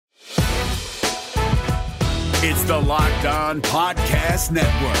It's the Locked On Podcast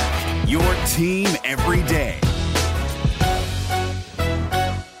Network, your team every day.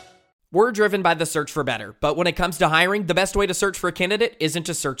 We're driven by the search for better, but when it comes to hiring, the best way to search for a candidate isn't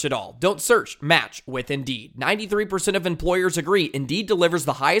to search at all. Don't search, match with Indeed. 93% of employers agree Indeed delivers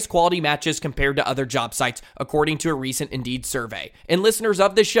the highest quality matches compared to other job sites, according to a recent Indeed survey. And listeners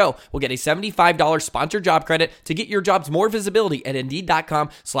of this show will get a $75 sponsored job credit to get your jobs more visibility at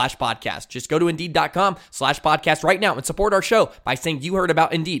Indeed.com/podcast. Just go to Indeed.com/podcast right now and support our show by saying you heard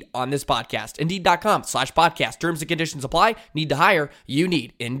about Indeed on this podcast. Indeed.com/podcast. Terms and conditions apply. Need to hire? You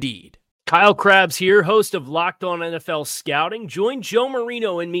need Indeed. Kyle Krabs here, host of Locked On NFL Scouting. Join Joe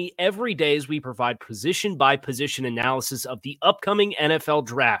Marino and me every day as we provide position-by-position analysis of the upcoming NFL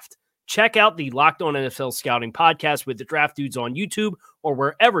Draft. Check out the Locked On NFL Scouting podcast with the Draft Dudes on YouTube or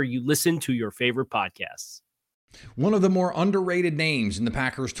wherever you listen to your favorite podcasts. One of the more underrated names in the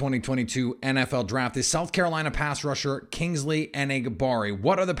Packers 2022 NFL Draft is South Carolina pass rusher Kingsley Enagbare.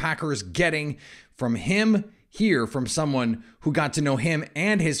 What are the Packers getting from him? Hear from someone who got to know him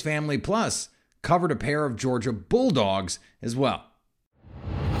and his family, plus covered a pair of Georgia Bulldogs as well.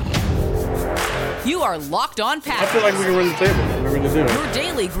 You are Locked On Packers. I feel like we can run the table. What are we going to do? Your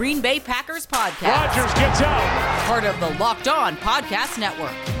daily Green Bay Packers podcast. Rodgers gets out. Part of the Locked On Podcast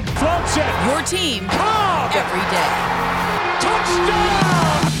Network. Floats it. Your team Cobb. every day.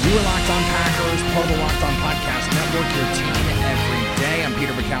 Touchdown. You are Locked On Packers, part of the Locked On Podcast Network, your team every day. I'm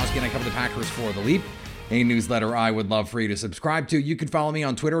Peter Bukowski, and I cover the Packers for The Leap, a newsletter I would love for you to subscribe to. You can follow me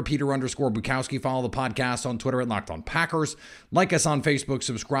on Twitter, Peter_Bukowski. Follow the podcast on Twitter at Locked On Packers. Like us on Facebook.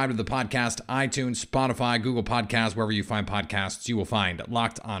 Subscribe to the podcast, iTunes, Spotify, Google Podcasts, wherever you find podcasts, you will find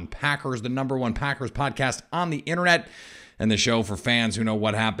Locked On Packers, the #1 Packers podcast on the internet, and the show for fans who know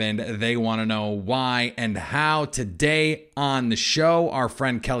what happened. They want to know why and how. Today on the show, our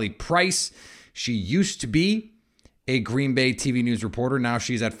friend Kelly Price. She used to be a Green Bay TV news reporter. Now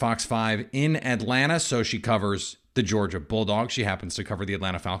she's at Fox 5 in Atlanta, so she covers the Georgia Bulldogs. She happens to cover the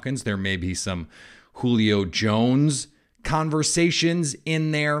Atlanta Falcons. There may be some Julio Jones conversations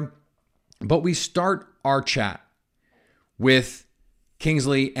in there. But we start our chat with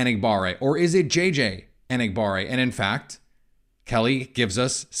Kingsley Enagbare, or is it JJ Enagbare? And in fact, Kelly gives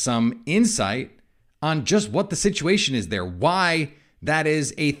us some insight on just what the situation is there, why that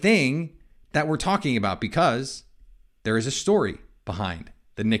is a thing that we're talking about, because there is a story behind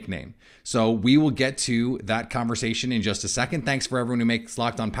the nickname. So we will get to that conversation in just a second. Thanks for everyone who makes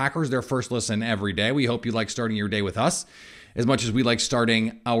Locked On Packers their first listen every day. We hope you like starting your day with us as much as we like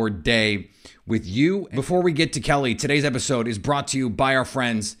starting our day with you. Before we get to Kelly, today's episode is brought to you by our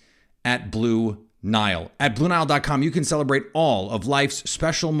friends at Blue Nile. At BlueNile.com, you can celebrate all of life's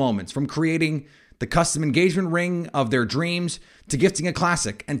special moments, from creating the custom engagement ring of their dreams to gifting a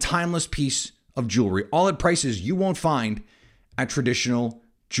classic and timeless piece of jewelry, all at prices you won't find at traditional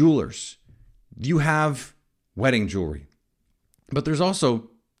jewelers. You have wedding jewelry, but there's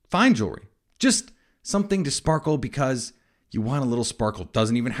also fine jewelry, just something to sparkle because you want a little sparkle.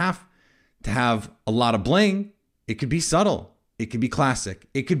 Doesn't even have to have a lot of bling. It could be subtle. It could be classic.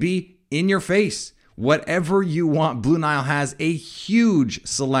 It could be in your face. Whatever you want, Blue Nile has a huge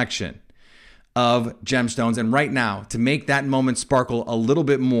selection of gemstones. And right now, to make that moment sparkle a little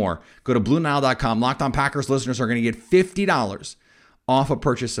bit more, go to BlueNile.com. Locked On Packers listeners are going to get $50 off a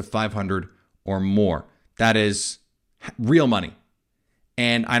purchase of $500 or more. That is real money.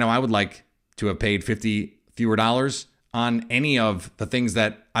 And I know I would like to have paid $50 fewer on any of the things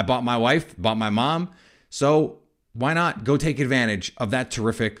that I bought my wife, bought my mom. So why not go take advantage of that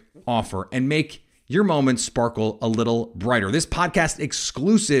terrific offer and make your moments sparkle a little brighter? This podcast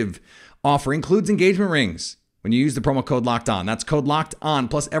exclusive offer includes engagement rings when you use the promo code Locked On. That's code Locked On.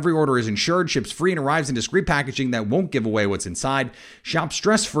 Plus, every order is insured, ships free, and arrives in discreet packaging that won't give away what's inside. Shop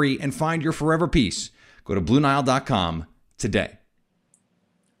stress-free and find your forever piece. Go to BlueNile.com today.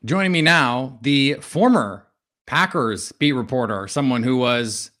 Joining me now, the former Packers beat reporter, someone who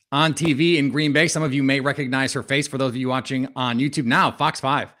was on TV in Green Bay. Some of you may recognize her face for those of you watching on YouTube. Now, Fox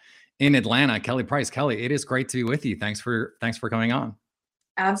 5 in Atlanta, Kelly Price. Kelly, it is great to be with you. Thanks for coming on.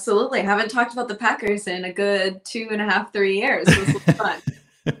 Absolutely. Haven't talked about the Packers in a good 2.5, 3 years. It was fun.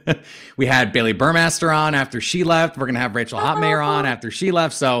 We had Bailey Burmaster on after she left. We're going to have Rachel Hotmayer on after she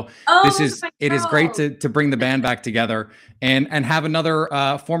left. So it is great to bring the band back together and have another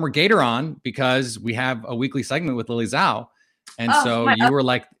former Gator on, because we have a weekly segment with Lily Zhao. And so you were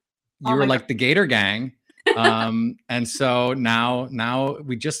like the Gator gang. And so now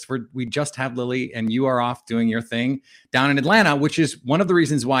we just have Lily, and you are off doing your thing down in Atlanta, which is one of the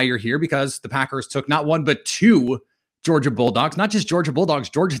reasons why you're here, because the Packers took not one, but two Georgia Bulldogs, not just Georgia Bulldogs,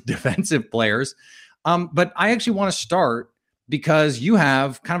 Georgia defensive players But I actually want to start because you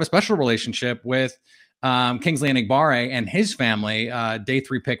have kind of a special relationship with Kingsley Enagbare and his family, day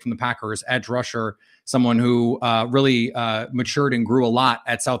 3 pick from the Packers, edge rusher, someone who really matured and grew a lot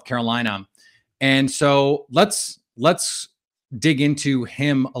at South Carolina. And so let's dig into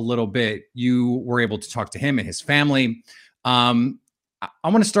him a little bit. You were able to talk to him and his family. I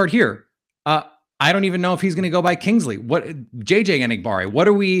want to start here. I don't even know if he's going to go by Kingsley. What JJ Enagbare?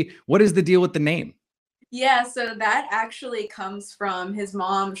 What is the deal with the name? Yeah, so that actually comes from his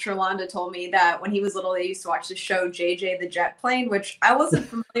mom. Sherlonda told me that when he was little, they used to watch the show JJ the Jet Plane, which I wasn't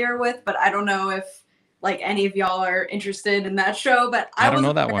familiar with, but I don't know if like any of y'all are interested in that show. But I don't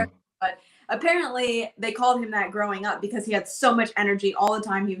know that one. But apparently they called him that growing up because he had so much energy all the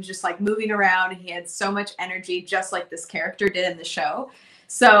time. He was just like moving around and he had so much energy, just like this character did in the show.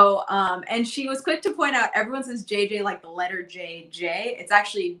 So, and she was quick to point out, everyone says JJ like the letter JJ. It's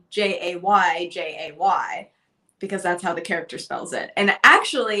actually JAY, because that's how the character spells it. And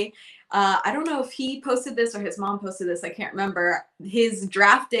actually, I don't know if he posted this or his mom posted this. I can't remember. His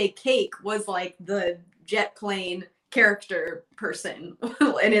draft day cake was like the jet plane character person.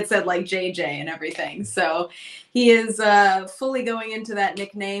 And it said like JJ and everything. So he is fully going into that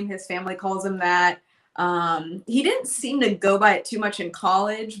nickname. His family calls him that. He didn't seem to go by it too much in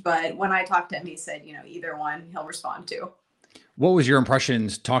college, but when I talked to him, he said, either one he'll respond to. What was your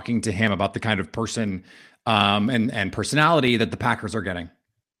impressions talking to him about the kind of person and personality that the Packers are getting?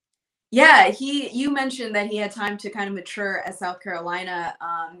 Yeah, you mentioned that he had time to kind of mature at South Carolina.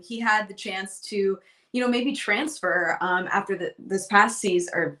 He had the chance to, maybe transfer after this past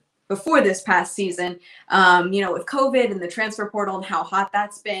season or before this past season, with COVID and the transfer portal and how hot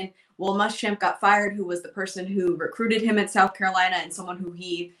that's been. Well, Muschamp got fired, who was the person who recruited him at South Carolina and someone who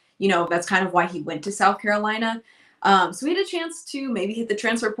he, that's kind of why he went to South Carolina. So he had a chance to maybe hit the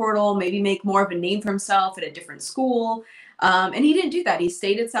transfer portal, maybe make more of a name for himself at a different school. And he didn't do that. He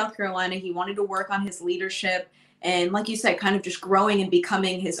stayed at South Carolina. He wanted to work on his leadership and, like you said, kind of just growing and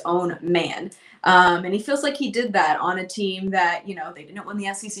becoming his own man. And he feels like he did that on a team that, they didn't win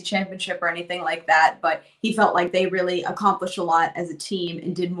the SEC championship or anything like that, but he felt like they really accomplished a lot as a team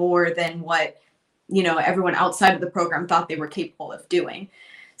and did more than what, everyone outside of the program thought they were capable of doing.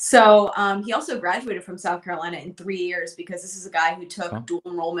 So he also graduated from South Carolina in 3 years because this is a guy who took dual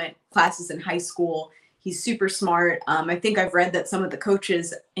enrollment classes in high school. He's super smart. I think I've read that some of the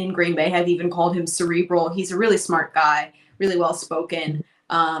coaches in Green Bay have even called him cerebral. He's a really smart guy, really well spoken.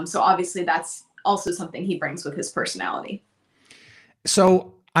 So obviously that's also something he brings with his personality.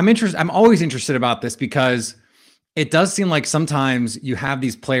 So I'm always interested about this because it does seem like sometimes you have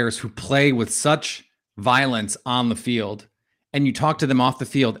these players who play with such violence on the field and you talk to them off the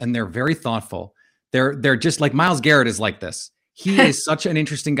field and they're very thoughtful. They're just like Myles Garrett is like this. He is such an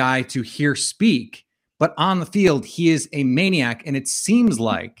interesting guy to hear speak, but on the field, he is a maniac. And it seems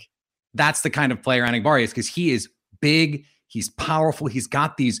like that's the kind of player Enagbare is because he is big. He's powerful. He's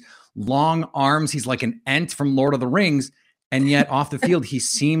got these long arms. He's like an Ent from Lord of the Rings. And yet off the field, he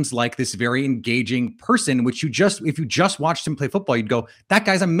seems like this very engaging person, which if you just watched him play football, you'd go, that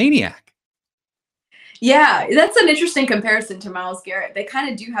guy's a maniac. Yeah, that's an interesting comparison to Myles Garrett. They kind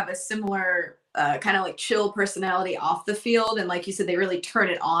of do have a similar kind of like chill personality off the field. And like you said, they really turn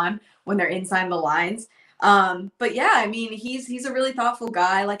it on when they're inside the lines. But yeah, I mean, he's a really thoughtful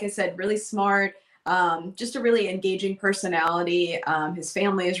guy. Like I said, really smart. Just a really engaging personality. His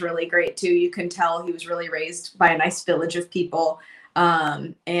family is really great too. You can tell he was really raised by a nice village of people.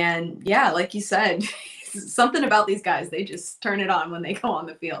 And yeah, like you said, something about these guys, they just turn it on when they go on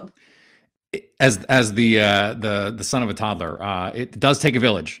the field. As the son of a toddler, it does take a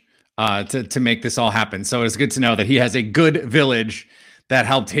village to make this all happen. So it's good to know that he has a good village that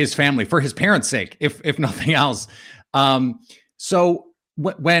helped his family for his parents' sake, if nothing else. So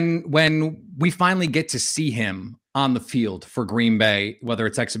when we finally get to see him on the field for Green Bay, whether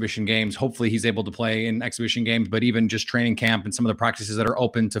it's exhibition games, hopefully he's able to play in exhibition games, but even just training camp and some of the practices that are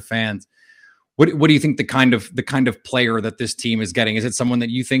open to fans. What do you think the kind of player that this team is getting? Is it someone that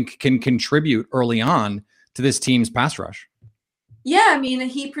you think can contribute early on to this team's pass rush? Yeah, I mean,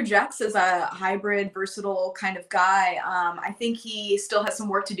 he projects as a hybrid, versatile kind of guy. I think he still has some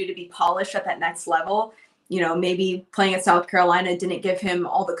work to do to be polished at that next level. Maybe playing at South Carolina didn't give him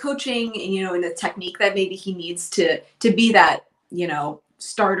all the coaching, and the technique that maybe he needs to be that,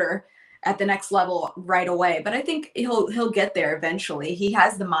 starter at the next level right away. But I think he'll get there eventually. He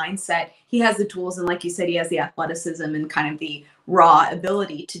has the mindset, he has the tools, and like you said, he has the athleticism and kind of the raw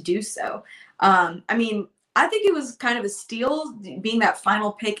ability to do so. I mean, I think it was kind of a steal being that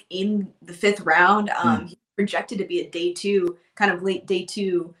final pick in the 5th round. He projected to be a day 2, kind of late day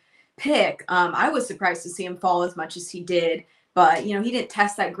 2 pick. I was surprised to see him fall as much as he did, but he didn't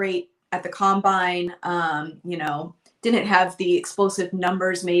test that great at the combine. Didn't have the explosive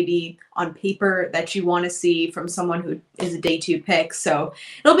numbers maybe on paper that you want to see from someone who is a day 2 pick. So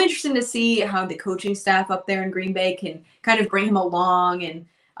it'll be interesting to see how the coaching staff up there in Green Bay can kind of bring him along, and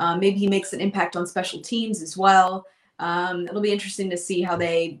maybe he makes an impact on special teams as well. It'll be interesting to see how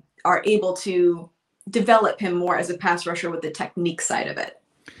they are able to develop him more as a pass rusher with the technique side of it.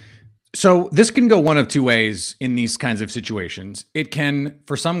 So this can go one of two ways in these kinds of situations. It can,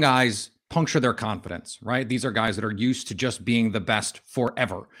 for some guys, puncture their confidence, right? These are guys that are used to just being the best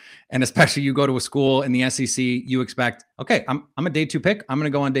forever. And especially you go to a school in the SEC, you expect, okay, I'm a day 2 pick. I'm going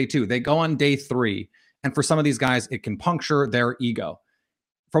to go on day 2. They go on day 3. And for some of these guys, it can puncture their ego.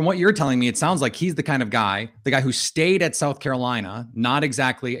 From what you're telling me, it sounds like he's the kind of guy, the guy who stayed at South Carolina, not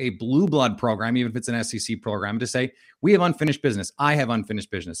exactly a blue blood program, even if it's an SEC program, to say, we have unfinished business. I have unfinished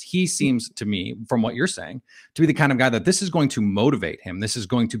business. He seems to me, from what you're saying, to be the kind of guy that this is going to motivate him. This is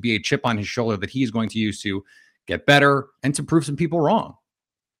going to be a chip on his shoulder that he's going to use to get better and to prove some people wrong.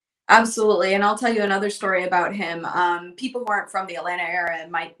 Absolutely. And I'll tell you another story about him. People who aren't from the Atlanta area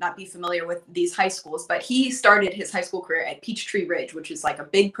might not be familiar with these high schools, but he started his high school career at Peachtree Ridge, which is like a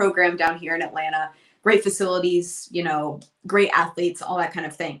big program down here in Atlanta. Great facilities, great athletes, all that kind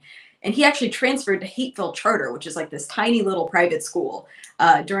of thing. And he actually transferred to Hateville Charter, which is like this tiny little private school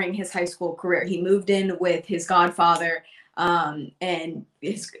during his high school career. He moved in with his godfather, and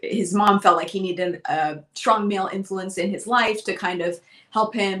his mom felt like he needed a strong male influence in his life to kind of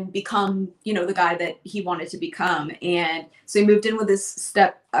help him become, the guy that he wanted to become. And so he moved in with his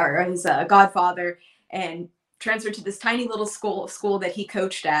godfather and transferred to this tiny little school that he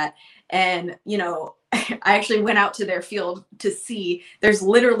coached at. And, I actually went out to their field to see, there's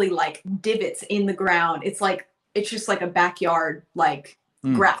literally like divots in the ground. It's just like a backyard,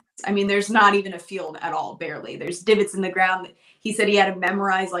 grass. I mean, there's not even a field at all, barely. There's divots in the ground. He said he had to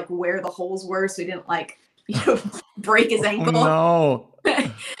memorize like where the holes were so he didn't break his ankle. Oh,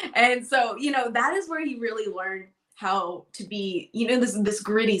 no. And so, that is where he really learned how to be, this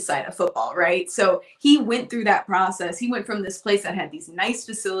gritty side of football, right? So he went through that process. He went from this place that had these nice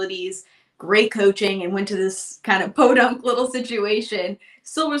facilities, great coaching, and went to this kind of podunk little situation.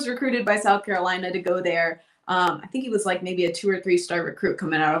 Still was recruited by South Carolina to go there. I think he was like maybe a 2 or 3 star recruit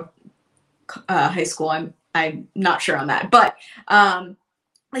coming out of high school. I'm not sure on that, but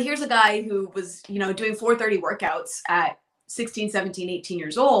here's a guy who was, doing 4:30 workouts at 16, 17, 18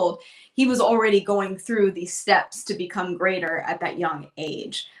 years old. He was already going through these steps to become greater at that young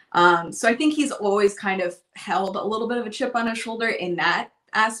age. So I think he's always kind of held a little bit of a chip on his shoulder in that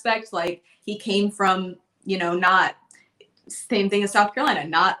aspect. Like he came from, not same thing as South Carolina,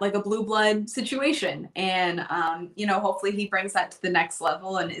 not like a blue blood situation. And, hopefully he brings that to the next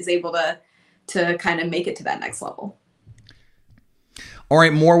level and is able to kind of make it to that next level. All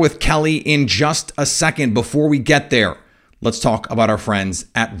right, more with Kelly in just a second. Before we get there, let's talk about our friends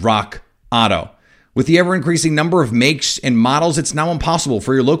at Rock Auto. With the ever-increasing number of makes and models, it's now impossible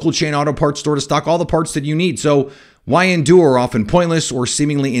for your local chain auto parts store to stock all the parts that you need. So why endure often pointless or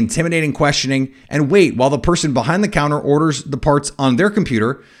seemingly intimidating questioning and wait while the person behind the counter orders the parts on their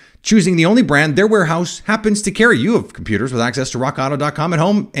computer, choosing the only brand their warehouse happens to carry? You have computers with access to rockauto.com at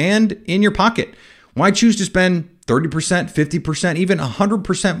home and in your pocket. Why choose to spend 30%, 50%, even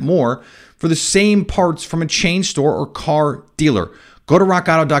 100% more for the same parts from a chain store or car dealer? Go to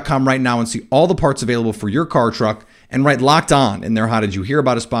rockauto.com right now and see all the parts available for your car or truck and write Locked On in their How Did You Hear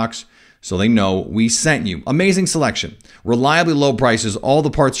About Us box so they know we sent you. Amazing selection, reliably low prices, all the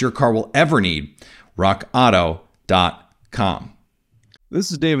parts your car will ever need. rockauto.com.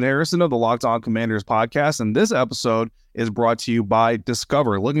 This is David Harrison of the Locked On Commanders podcast, and this episode is brought to you by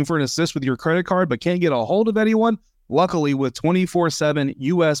Discover. Looking for an assist with your credit card but can't get a hold of anyone? Luckily, with 24/7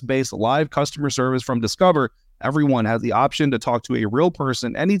 U.S.-based live customer service from Discover, everyone has the option to talk to a real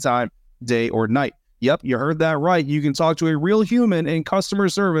person anytime, day or night. Yep, you heard that right. You can talk to a real human in customer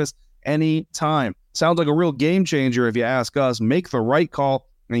service anytime. Sounds like a real game changer if you ask us. Make the right call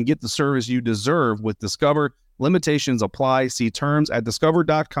and get the service you deserve with Discover. Limitations apply. See terms at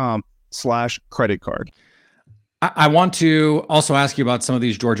discover.com/credit card. I want to also ask you about some of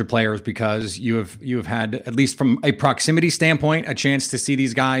these Georgia players because you have had, at least from a proximity standpoint, a chance to see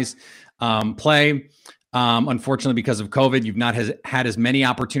these guys play. Unfortunately, because of COVID, you've not had as many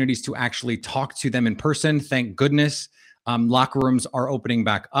opportunities to actually talk to them in person. Thank goodness. Locker rooms are opening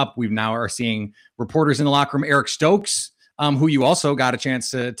back up. We now are seeing reporters in the locker room. Eric Stokes, who you also got a chance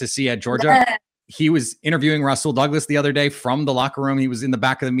to see at Georgia. He was interviewing Russell Douglas the other day from the locker room. He was in the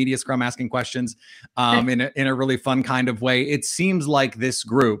back of the media scrum asking questions in a really fun kind of way. It seems like this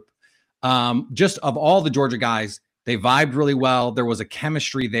group Just of all the Georgia guys, they vibed really well. There was a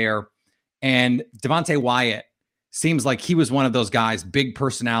chemistry there. And Devonte Wyatt seems like he was one of those guys, big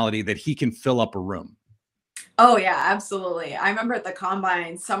personality, that he can fill up a room. Oh, yeah, absolutely. I remember at the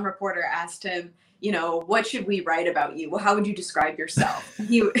Combine, some reporter asked him, what should we write about you? Well, how would you describe yourself?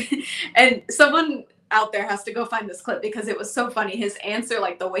 And someone out there has to go find this clip because it was so funny. His answer,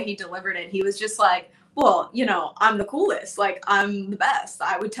 like the way he delivered it, he was just like, well, I'm the coolest. Like, I'm the best.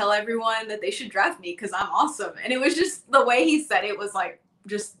 I would tell everyone that they should draft me because I'm awesome. And it was just the way he said it was like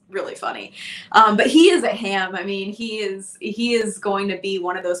just really funny. But he is a ham. I mean, he is going to be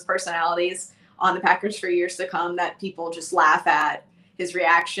one of those personalities on the Packers for years to come that people just laugh at his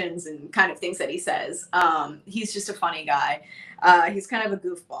reactions and kind of things that he says. He's just a funny guy. He's kind of a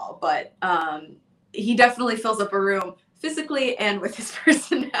goofball, but he definitely fills up a room physically and with his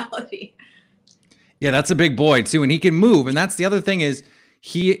personality. Yeah, that's a big boy too, and he can move. And that's the other thing is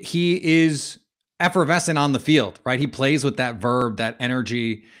he is effervescent on the field, right? He plays with that verb, that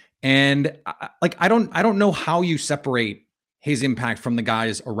energy, and I don't know how you separate his impact from the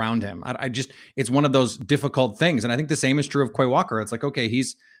guys around him. It's one of those difficult things, and I think the same is true of Quay Walker. It's like, okay,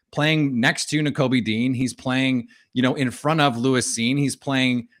 he's playing next to Nakobe Dean, he's playing, in front of Lewis Seen, he's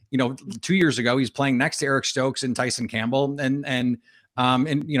playing, 2 years ago, he's playing next to Eric Stokes and Tyson Campbell, and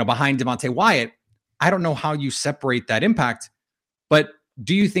behind Devonte Wyatt. I don't know how you separate that impact, but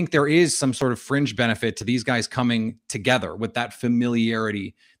do you think there is some sort of fringe benefit to these guys coming together with that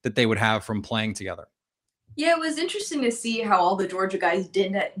familiarity that they would have from playing together? Yeah, it was interesting to see how all the Georgia guys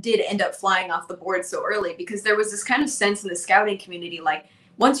did end up flying off the board so early, because there was this kind of sense in the scouting community, like,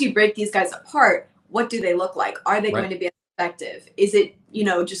 once you break these guys apart, what do they look like? Are they going to be effective? Is it,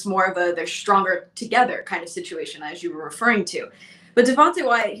 just more of a they're stronger together kind of situation, as you were referring to? But Devonte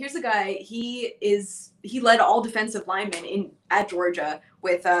Wyatt, here's a guy, he led all defensive linemen at Georgia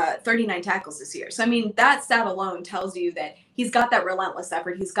with 39 tackles this year. So, I mean, that stat alone tells you that he's got that relentless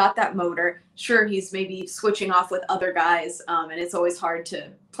effort. He's got that motor. Sure, he's maybe switching off with other guys, and it's always hard to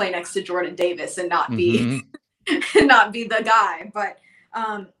play next to Jordan Davis and not be not be the guy. But,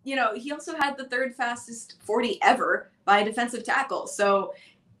 he also had the third fastest 40 ever by a defensive tackle. So,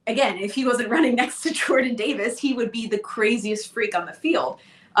 again, if he wasn't running next to Jordan Davis, he would be the craziest freak on the field.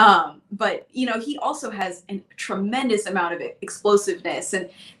 But, he also has a tremendous amount of explosiveness, and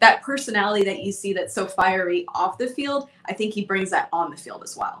that personality that you see that's so fiery off the field, I think he brings that on the field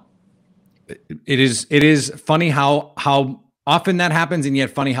as well. It is funny how often that happens, and yet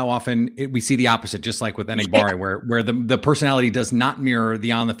funny how often we see the opposite, just like with Enagbare, where the personality does not mirror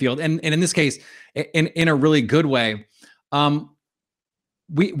the on the field. And in this case, in a really good way.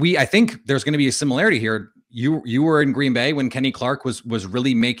 I think there's going to be a similarity here. You were in Green Bay when Kenny Clark was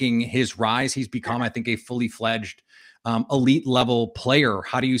really making his rise. He's become, I think, a fully fledged elite level player.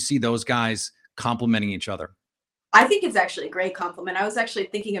 How do you see those guys complementing each other? I think it's actually a great compliment. I was actually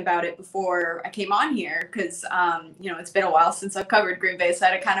thinking about it before I came on here because, it's been a while since I've covered Green Bay, so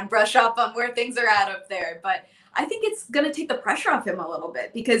I had to kind of brush up on where things are at up there. But I think it's going to take the pressure off him a little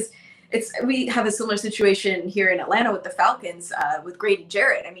bit, because we have a similar situation here in Atlanta with the Falcons with Grady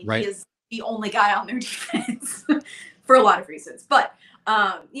Jarrett. I mean, He is the only guy on their defense for a lot of reasons. But,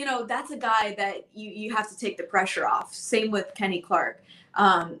 that's a guy that you have to take the pressure off. Same with Kenny Clark.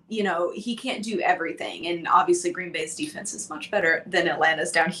 He can't do everything. And obviously Green Bay's defense is much better than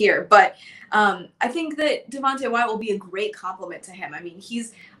Atlanta's down here. But I think that Devonte Wyatt will be a great compliment to him. I mean,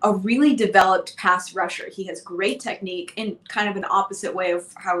 he's a really developed pass rusher. He has great technique in kind of an opposite way of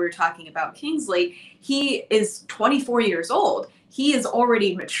how we were talking about Kingsley. He is 24 years old. He is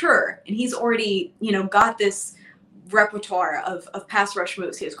already mature, and he's already, got this repertoire of pass rush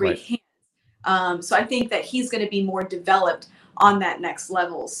moves. He has great hands. So I think that he's going to be more developed on that next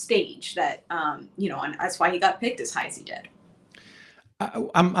level stage that, and that's why he got picked as high as he did.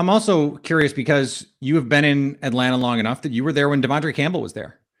 I'm also curious because you have been in Atlanta long enough that you were there when Devonte Campbell was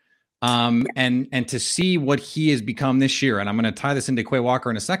there. And to see what he has become this year, and I'm going to tie this into Quay Walker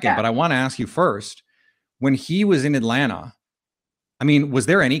in a second, but I want to ask you first, when he was in Atlanta, I mean, was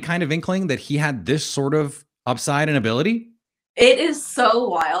there any kind of inkling that he had this sort of upside and ability? It is so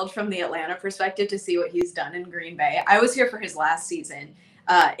wild from the Atlanta perspective to see what he's done in Green Bay. I was here for his last season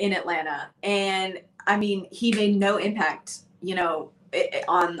in Atlanta, and I mean, he made no impact,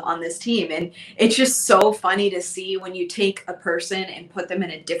 on this team. And it's just so funny to see when you take a person and put them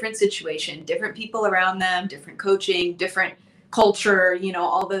in a different situation, different people around them, different coaching, different culture,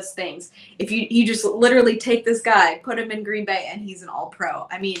 all those things. If you just literally take this guy, put him in Green Bay, and he's an all-pro.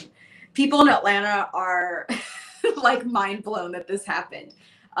 I mean, people in Atlanta are like mind blown that this happened.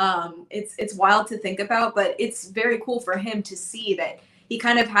 It's wild to think about, but it's very cool for him to see that, he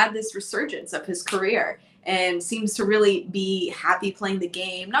kind of had this resurgence of his career and seems to really be happy playing the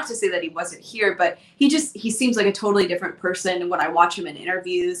game. Not to say that he wasn't here, but he seems like a totally different person when I watch him in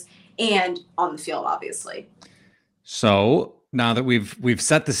interviews and on the field, obviously. So now that we've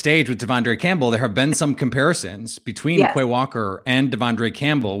set the stage with Devondre Campbell, there have been some comparisons between Quay Walker and Devondre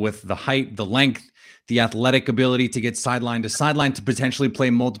Campbell with the height, the length, the athletic ability to get sideline to sideline to potentially play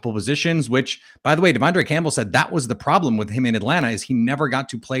multiple positions, which, by the way, Devondre Campbell said that was the problem with him in Atlanta is he never got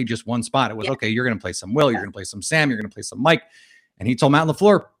to play just one spot. It was, okay, you're going to play some Will, you're going to play some Sam, you're going to play some Mike. And he told Matt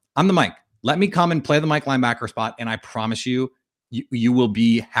LaFleur, I'm the Mike. Let me come and play the Mike linebacker spot, and I promise you, you will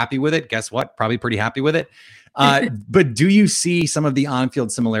be happy with it. Guess what? Probably pretty happy with it. But do you see some of the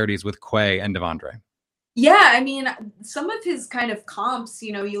on-field similarities with Quay and Devondre? Yeah, I mean, some of his kind of comps,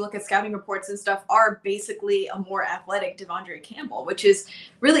 you look at scouting reports and stuff, are basically a more athletic Devondre Campbell, which is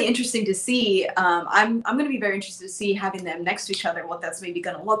really interesting to see. I'm going to be very interested to see having them next to each other, what that's maybe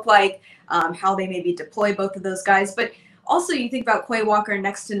going to look like, how they maybe deploy both of those guys. But also, you think about Quay Walker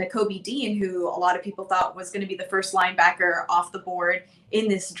next to Nakobe Dean, who a lot of people thought was going to be the first linebacker off the board in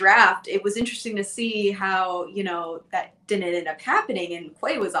this draft. It was interesting to see how, that didn't end up happening and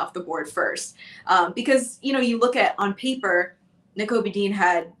Quay was off the board first. Because, you look at on paper, Nakobe Dean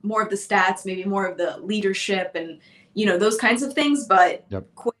had more of the stats, maybe more of the leadership and, those kinds of things. But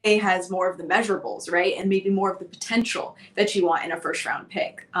Quay has more of the measurables, right? And maybe more of the potential that you want in a first round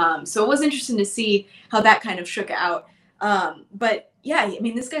pick. So it was interesting to see how that kind of shook out. But yeah, I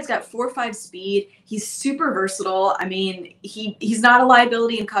mean, this guy's got 4.5 speed. He's super versatile. I mean, he's not a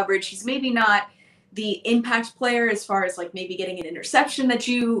liability in coverage. He's maybe not the impact player as far as like maybe getting an interception that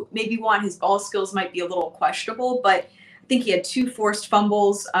you maybe want. His ball skills might be a little questionable, but I think he had 2 forced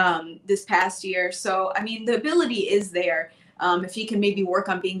fumbles this past year. So, I mean, the ability is there if he can maybe work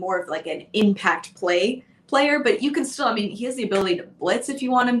on being more of like an impact player, but you can still, I mean, he has the ability to blitz if you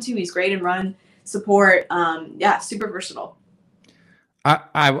want him to. He's great in run support. Super versatile.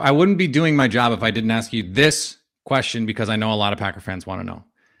 I wouldn't be doing my job if I didn't ask you this question, because I know a lot of Packer fans want to know.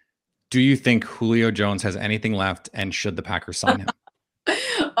 Do you think Julio Jones has anything left, and should the Packers sign him?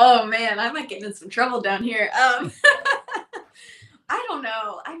 Oh man, I might get in some trouble down here. I don't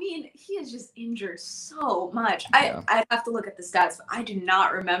know. I mean, he is just injured so much. I have to look at the stats, but I do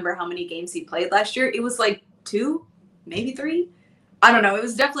not remember how many games he played last year. It was like 2, maybe 3. I don't know. It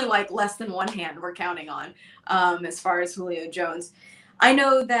was definitely like less than one hand we're counting on as far as Julio Jones. I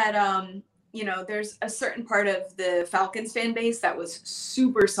know that, there's a certain part of the Falcons fan base that was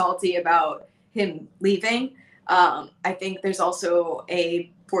super salty about him leaving. I think there's also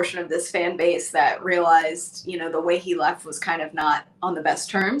a portion of this fan base that realized, the way he left was kind of not on the best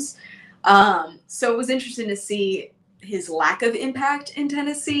terms. So it was interesting to see his lack of impact in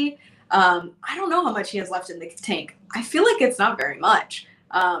Tennessee. I don't know how much he has left in the tank. I feel like it's not very much.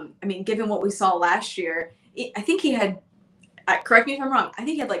 I mean, given what we saw last year, I think he had, correct me if I'm wrong, I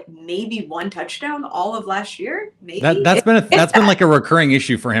think he had like maybe 1 touchdown all of last year. Maybe that's been like a recurring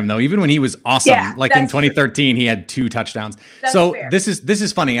issue for him though. Even when he was awesome, like in 2013, he had 2 touchdowns. That's so fair. This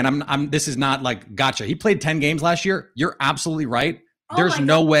is funny, and I'm this is not like gotcha. He played 10 games last year. You're absolutely right. There's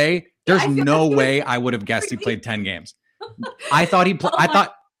no way. There's no way I would have guessed he played 10 games. I thought he played.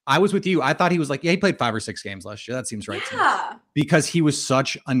 I was with you. I thought he was like, he played 5 or 6 games last year. That seems right to me. Because he was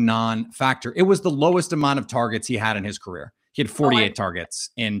such a non-factor. It was the lowest amount of targets he had in his career. He had 48 targets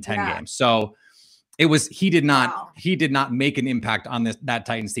in 10 games. So it was, he did not make an impact on that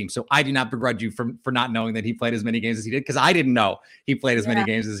Titans team. So I do not begrudge you for not knowing that he played as many games as he did, because I didn't know he played as many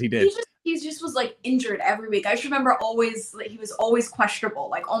games as he did. He just was like injured every week. I just remember he was always questionable,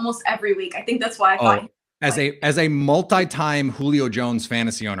 like almost every week. I think that's why I thought as a multi-time Julio Jones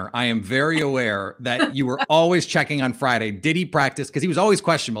fantasy owner, I am very aware that you were always checking on Friday. Did he practice? Because he was always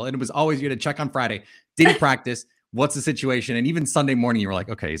questionable, and it was always you had to check on Friday. Did he practice? What's the situation? And even Sunday morning, you were like,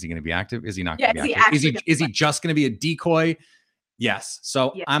 okay, is he going to be active? Is he not going to be active? Is he just going to be a decoy? Yes.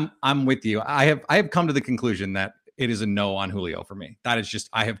 So I'm with you. I have come to the conclusion that it is a no on Julio for me. That is just,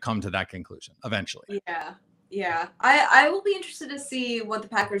 I have come to that conclusion eventually. Yeah. I will be interested to see what the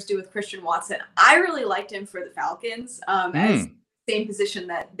Packers do with Christian Watson. I really liked him for the Falcons as same position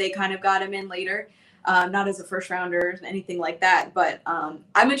that they kind of got him in later. Not as a first rounder, anything like that. But I'm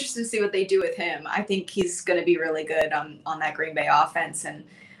interested to see what they do with him. I think he's going to be really good on that Green Bay offense. And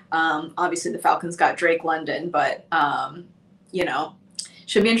obviously the Falcons got Drake London, but,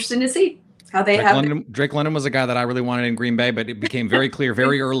 should be interesting to see how they Drake London was a guy that I really wanted in Green Bay, but it became very clear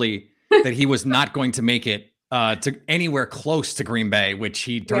very early that he was not going to make it to anywhere close to Green Bay, which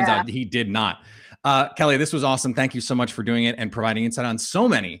he turns out he did not. Kelly, this was awesome. Thank you so much for doing it and providing insight on so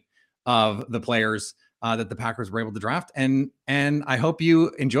many of the players that the Packers were able to draft. And I hope you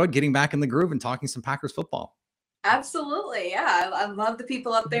enjoyed getting back in the groove and talking some Packers football. Absolutely. Yeah. I love the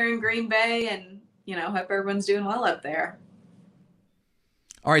people up there in Green Bay, and, hope everyone's doing well up there.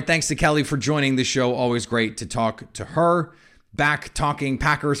 All right. Thanks to Kelly for joining the show. Always great to talk to her. Back talking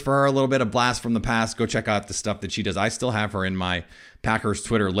Packers for her, a little bit of blast from the past. Go check out the stuff that she does. I still have her in my Packers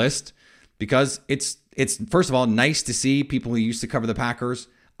Twitter list because it's first of all, nice to see people who used to cover the Packers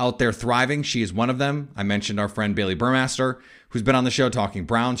out there thriving. She is one of them. I mentioned our friend Bailey Burmaster, who's been on the show talking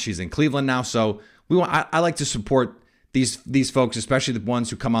Browns. She's in Cleveland now. So I like to support these folks, especially the ones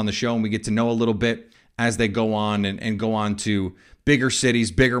who come on the show and we get to know a little bit as they go on and go on to bigger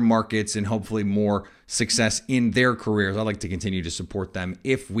cities, bigger markets, and hopefully more success in their careers. I like to continue to support them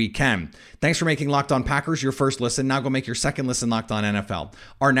if we can. Thanks for making Locked On Packers your first listen. Now go make your second listen Locked On NFL.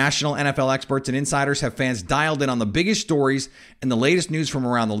 Our national NFL experts and insiders have fans dialed in on the biggest stories and the latest news from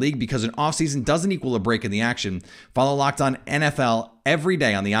around the league, because an offseason doesn't equal a break in the action. Follow Locked On NFL every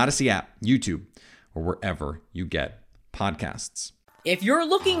day on the Odyssey app, YouTube, or wherever you get podcasts. If you're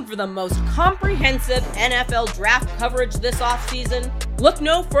looking for the most comprehensive NFL draft coverage this offseason, look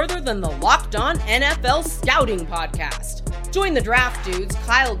no further than the Locked On NFL Scouting Podcast. Join the draft dudes,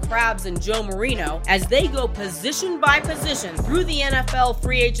 Kyle Krabs and Joe Marino, as they go position by position through the NFL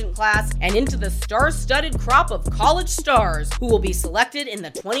free agent class and into the star-studded crop of college stars who will be selected in the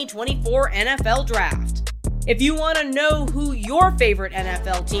 2024 NFL Draft. If you want to know who your favorite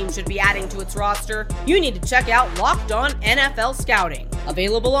NFL team should be adding to its roster, you need to check out Locked On NFL Scouting,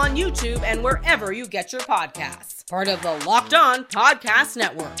 available on YouTube and wherever you get your podcasts. Part of the Locked On Podcast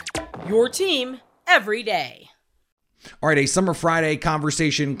Network, your team every day. All right, a Summer Friday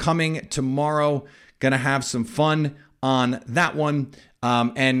conversation coming tomorrow. Gonna have some fun on that one.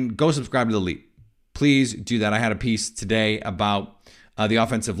 And go subscribe to The Leap. Please do that. I had a piece today about the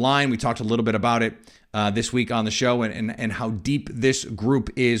offensive line. We talked a little bit about it this week on the show and how deep this group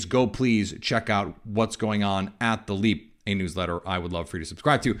is. Go please check out what's going on at The Leap, a newsletter I would love for you to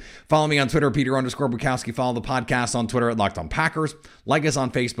subscribe to. Follow me on Twitter, Peter_Bukowski. Follow the podcast on Twitter at Locked On Packers. Like us on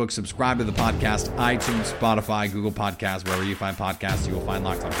Facebook. Subscribe to the podcast, iTunes, Spotify, Google Podcasts. Wherever you find podcasts, you will find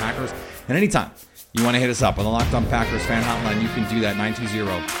Locked On Packers. And anytime you want to hit us up on the Locked On Packers fan hotline, you can do that,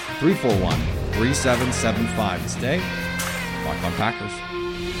 920-341-3775. Today, Locked On Packers.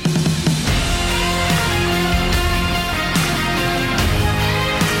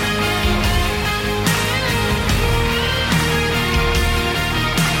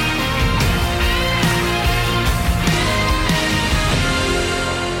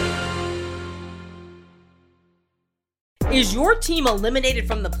 Is your team eliminated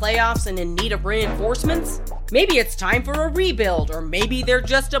from the playoffs and in need of reinforcements? Maybe it's time for a rebuild, or maybe they're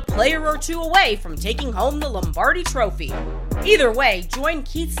just a player or two away from taking home the Lombardi Trophy. Either way, join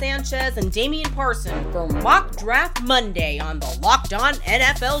Keith Sanchez and Damian Parson for Mock Draft Monday on the Locked On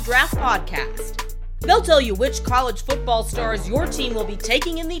NFL Draft Podcast. They'll tell you which college football stars your team will be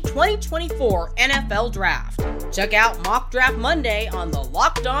taking in the 2024 NFL Draft. Check out Mock Draft Monday on the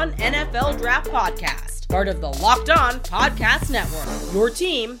Locked On NFL Draft Podcast, part of the Locked On Podcast Network, your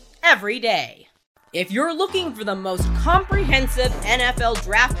team every day. If you're looking for the most comprehensive NFL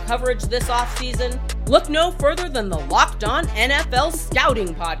draft coverage this offseason, look no further than the Locked On NFL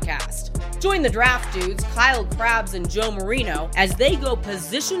Scouting Podcast. Join the draft dudes, Kyle Krabs and Joe Marino, as they go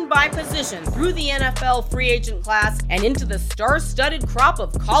position by position through the NFL free agent class and into the star-studded crop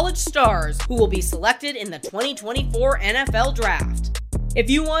of college stars who will be selected in the 2024 NFL Draft.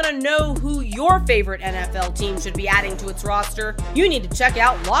 If you want to know who your favorite NFL team should be adding to its roster, you need to check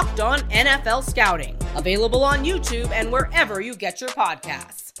out Locked On NFL Scouting, available on YouTube and wherever you get your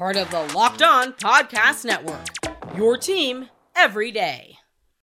podcasts. Part of the Locked On Podcast Network, your team every day.